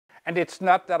And it's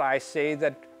not that I say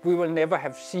that we will never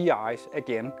have sea ice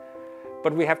again,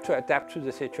 but we have to adapt to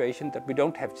the situation that we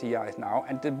don't have sea ice now.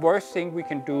 And the worst thing we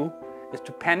can do is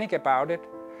to panic about it.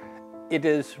 It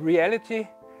is reality.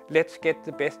 Let's get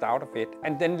the best out of it.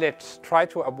 And then let's try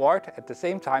to avoid at the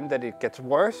same time that it gets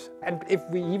worse. And if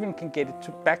we even can get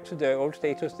it back to the old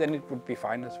status, then it would be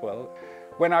fine as well.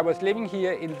 When I was living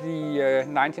here in the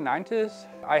 1990s,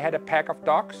 I had a pack of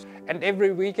dogs, and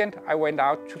every weekend I went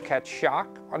out to catch shark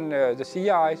on the sea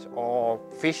ice or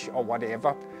fish or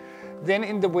whatever. Then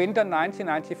in the winter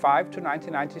 1995 to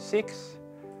 1996,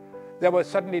 there was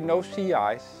suddenly no sea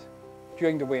ice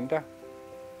during the winter.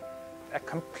 A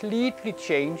completely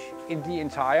change in the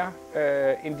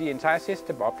entire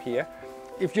system up here.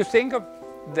 If you think of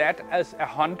that as a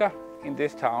hunter in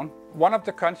this town, one of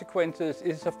the consequences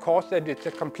is, of course, that it's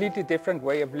a completely different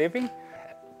way of living.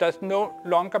 It does no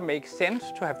longer make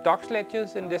sense to have dog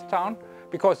sledges in this town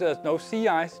because there's no sea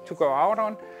ice to go out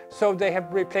on. So they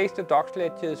have replaced the dog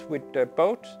sledges with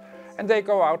boats, and they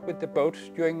go out with the boats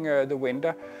during the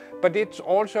winter. But it's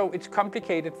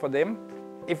complicated for them.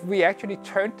 If we actually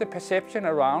turned the perception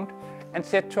around and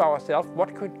said to ourselves,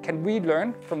 what can we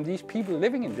learn from these people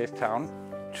living in this town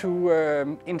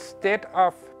to, instead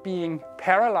of being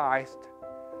paralyzed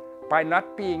by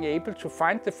not being able to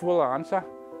find the full answer,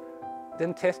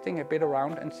 then testing a bit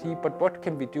around and see, but what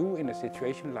can we do in a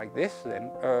situation like this then?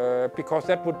 Because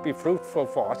that would be fruitful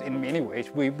for us in many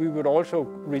ways. We would also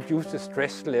reduce the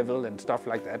stress level and stuff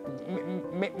like that.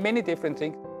 Many different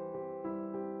things.